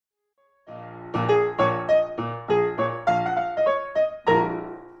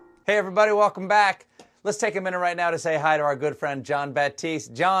Hey, everybody, welcome back. Let's take a minute right now to say hi to our good friend, John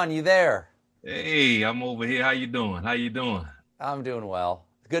Baptiste. John, you there? Hey, I'm over here. How you doing? How you doing? I'm doing well.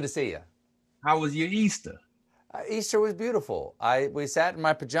 Good to see you. How was your Easter? Easter was beautiful. We sat in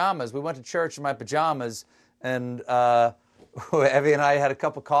my pajamas. We went to church in my pajamas, and Evie and I had a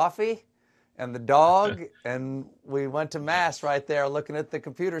cup of coffee and the dog, and we went to Mass right there looking at the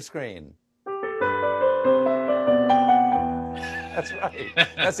computer screen. That's right.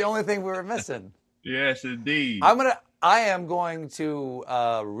 That's the only thing we were missing. Yes, indeed. I am going to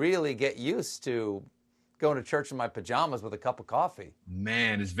really get used to going to church in my pajamas with a cup of coffee.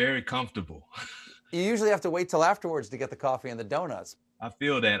 Man, it's very comfortable. You usually have to wait till afterwards to get the coffee and the donuts. I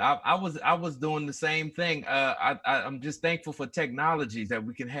feel that. I was doing the same thing. I'm just thankful for technologies that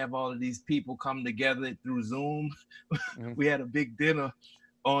we can have all of these people come together through Zoom. Mhm. We had a big dinner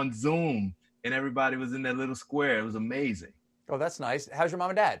on Zoom, and everybody was in that little square. It was amazing. Oh, that's nice. How's your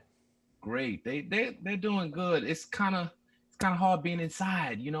mom and dad? Great. They're doing good. It's kind of hard being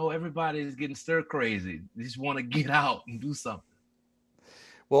inside. You know, everybody is getting stir crazy. They just want to get out and do something.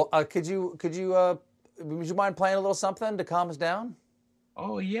 Well, would you mind playing a little something to calm us down?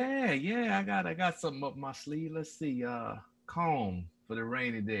 Oh yeah. I got something up my sleeve. Let's see. Calm for the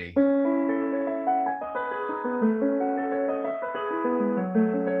rainy day.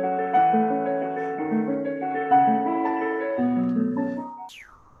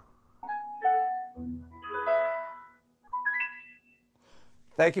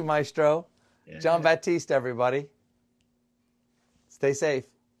 Thank you, Maestro. John Yeah. Baptiste, everybody. Stay safe.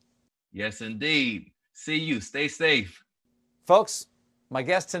 Yes, indeed. See you. Stay safe. Folks, my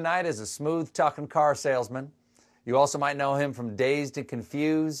guest tonight is a smooth-talking car salesman. You also might know him from Dazed and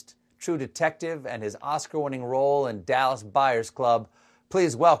Confused, True Detective, and his Oscar-winning role in Dallas Buyers Club.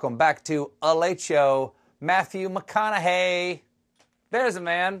 Please welcome back to A Late Show, Matthew McConaughey. There's a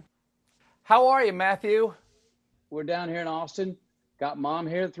man. How are you, Matthew? We're down here in Austin. Got mom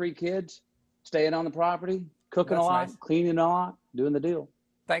here, 3 kids, staying on the property, cooking That's a lot, nice. cleaning a lot, doing the deal.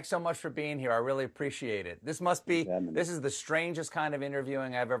 Thanks so much for being here. I really appreciate it. This is the strangest kind of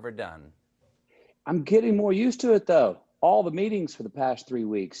interviewing I've ever done. I'm getting more used to it though. All the meetings for the past 3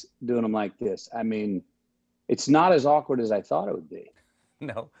 weeks, doing them like this. I mean, it's not as awkward as I thought it would be.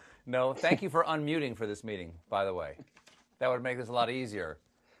 No. Thank you for unmuting for this meeting, by the way. That would make this a lot easier.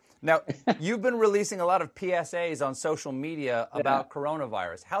 Now, you've been releasing a lot of PSAs on social media about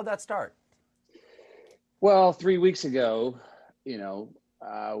coronavirus. How'd that start? Well, 3 weeks ago,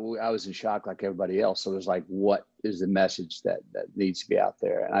 I was in shock like everybody else. So it was like, what is the message that needs to be out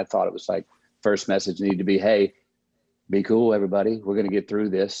there? And I thought it was like, first message needed to be, hey, be cool, everybody. We're going to get through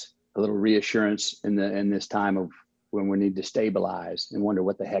this. A little reassurance in this time of when we need to stabilize and wonder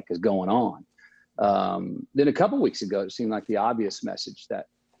what the heck is going on. Then a couple of weeks ago, it seemed like the obvious message that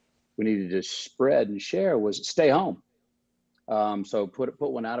we needed to spread and share was stay home. So put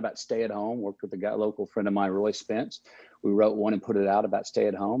one out about stay at home. Worked with a local friend of mine, Roy Spence. We wrote one and put it out about stay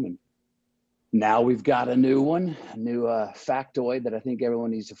at home. And now we've got a new one, a new factoid that I think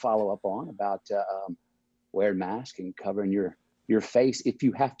everyone needs to follow up on about wearing masks and covering your face if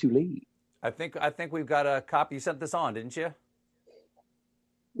you have to leave. I think we've got a copy. You sent this on, didn't you?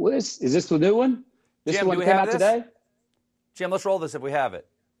 Is this the new one? This Jim, one do we came have out this? today? Jim, let's roll this if we have it.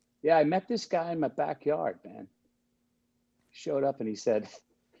 Yeah, I met this guy in my backyard, man. Showed up and he said,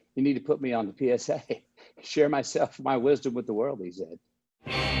 you need to put me on the PSA. Share my wisdom with the world, he said.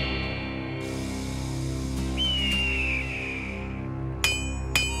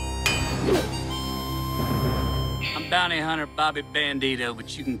 I'm bounty hunter Bobby Bandito,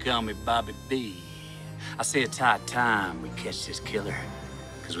 but you can call me Bobby B. I say it's high time we catch this killer,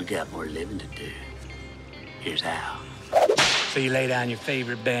 because we got more living to do. Here's how. So you lay down your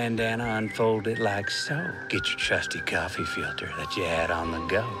favorite bandana, unfold it like so. Get your trusty coffee filter that you had on the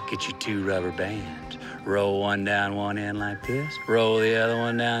go. Get your 2 rubber bands. Roll one down one end like this. Roll the other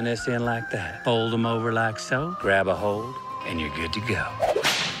one down this end like that. Fold them over like so. Grab a hold, and you're good to go.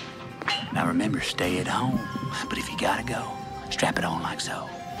 Now remember, stay at home. But if you gotta go, strap it on like so.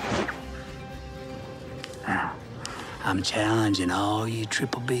 Now, I'm challenging all you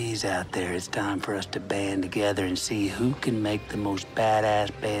triple Bs out there. It's time for us to band together and see who can make the most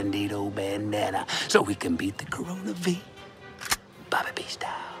badass bandito bandana so we can beat the Corona V. Bobby B style.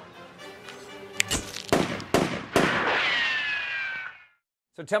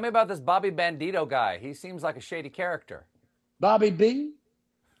 So tell me about this Bobby Bandito guy. He seems like a shady character. Bobby B,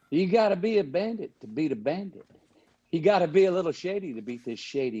 you gotta be a bandit to beat a bandit. You gotta be a little shady to beat this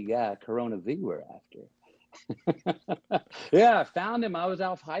shady guy, Corona V, we're after. Yeah, I found him. I was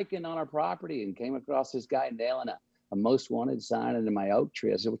out hiking on our property and came across this guy nailing a most wanted sign under my oak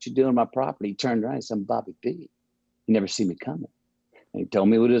tree. I said, what you doing on my property? He turned around and said, I'm Bobby B. He never see me coming. And he told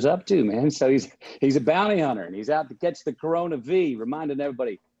me what he was up to, man. So he's a bounty hunter, and he's out to catch the Corona V, reminding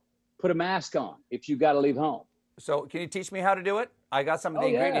everybody, put a mask on if you got to leave home. So can you teach me how to do it? I got some of the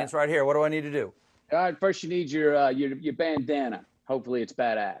ingredients right here. What do I need to do? All right, first you need your bandana. Hopefully it's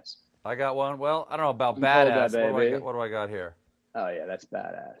badass. I got one. Well, I don't know about Unfold badass. that, baby. What do I got here? Oh, yeah, that's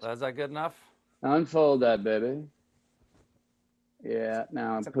badass. Is that good enough? Unfold that, baby. Yeah,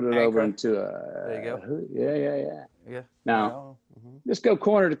 now put it over into a... There you go. Yeah. Now, just go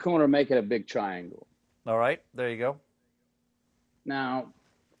corner to corner, make it a big triangle. All right, there you go. Now,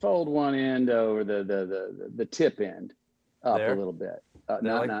 fold one end over the tip end up a little bit.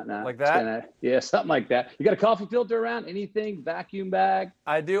 No. Like that? Yeah, something like that. You got a coffee filter around? Anything? Vacuum bag?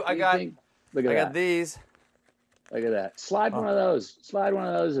 I do. Anything? I got these. Look at that. Slide one of those. Slide one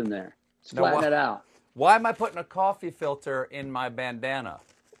of those in there. Flatten it out. Why am I putting a coffee filter in my bandana?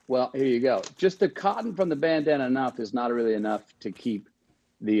 Well, here you go. Just the cotton from the bandana enough is not really enough to keep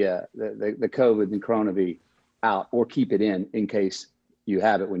the COVID and Corona V out, or keep it in case you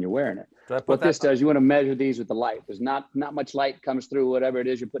have it when you're wearing it. What this does, you want to measure these with the light. There's not much light comes through whatever it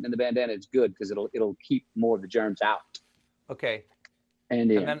is you're putting in the bandana. It's good because it'll keep more of the germs out. Okay. And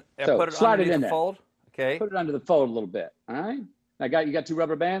then put it slide underneath it in the fold. Okay. Put it under the fold a little bit. All right. You got 2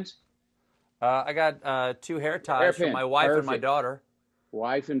 rubber bands? I got 2 hair ties for my wife and my daughter.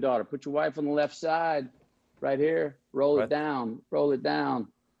 Wife and daughter. Put your wife on the left side, right here. Roll it down. Roll it down.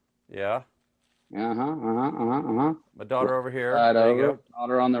 Yeah. My daughter over here. There you go.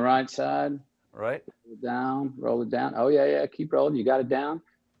 Daughter on the right side. Right. Roll it down. Roll it down. Oh yeah. Keep rolling. You got it down.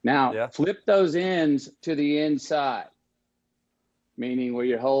 Now flip those ends to the inside. Meaning where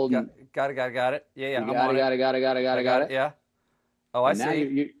you're holding. Got it. Yeah. Got it. Yeah. Oh, I see.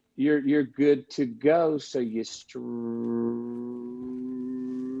 Now you're good to go. So you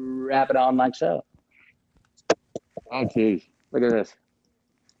wrap it on like so. Oh, geez. Look at this.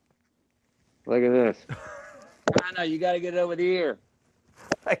 Look at this. I know, you got to get it over the ear.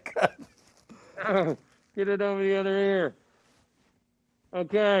 I got it. Get it over the other ear.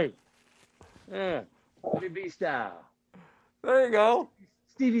 Okay. Yeah. Bobby B style. There you go.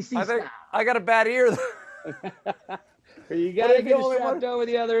 Stevie C style. I got a bad ear. You got to get it strapped over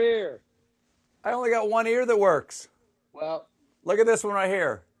the other ear. I only got one ear that works. Well. Look at this one right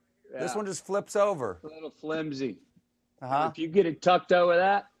here. Yeah. This one just flips over. A little flimsy. Uh-huh. If you get it tucked over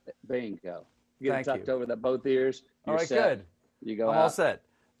that, bingo. You get it tucked over that both ears. All right, set. good. You go I'm out. all set.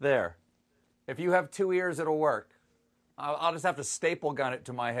 There. If you have 2 ears, it'll work. I'll just have to staple gun it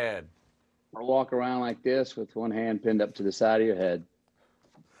to my head. Or walk around like this with one hand pinned up to the side of your head.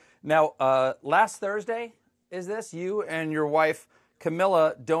 Now, last Thursday, you and your wife,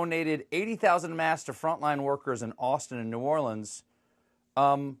 Camilla, donated 80,000 masks to frontline workers in Austin and New Orleans.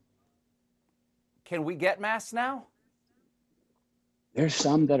 Can we get masks now? There's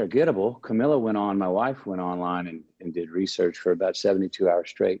some that are gettable. My wife went online and did research for about 72 hours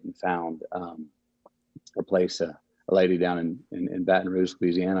straight and found a lady down in Baton Rouge,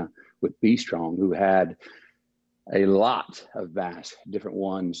 Louisiana, with B Strong, who had a lot of masks, different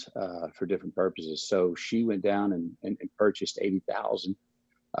ones for different purposes. So she went down and purchased 80,000,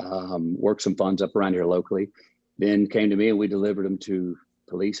 worked some funds up around here locally, then came to me and we delivered them to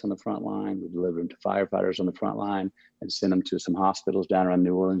police on the front line. We delivered them to firefighters on the front line and sent them to some hospitals down around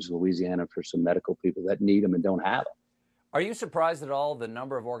New Orleans, Louisiana for some medical people that need them and don't have them. Are you surprised at all the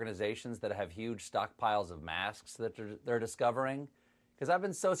number of organizations that have huge stockpiles of masks that they're discovering? Because I've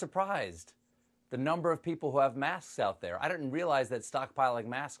been so surprised. The number of people who have masks out there. I didn't realize that stockpiling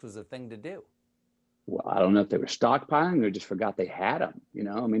masks was a thing to do. Well, I don't know if they were stockpiling or just forgot they had them.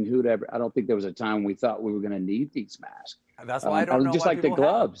 I mean, who'd ever? I don't think there was a time we thought we were going to need these masks. That's why I don't know. Just why like the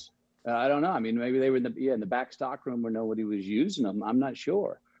gloves. I don't know. I mean, maybe they were in the back stock room where nobody was using them. I'm not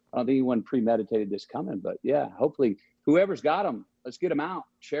sure. I don't think anyone premeditated this coming, but yeah, hopefully whoever's got them, let's get them out,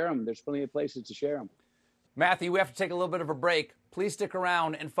 share them. There's plenty of places to share them. Matthew, we have to take a little bit of a break. Please stick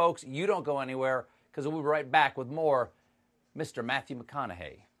around. And folks, you don't go anywhere because we'll be right back with more Mr. Matthew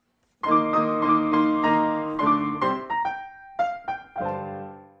McConaughey.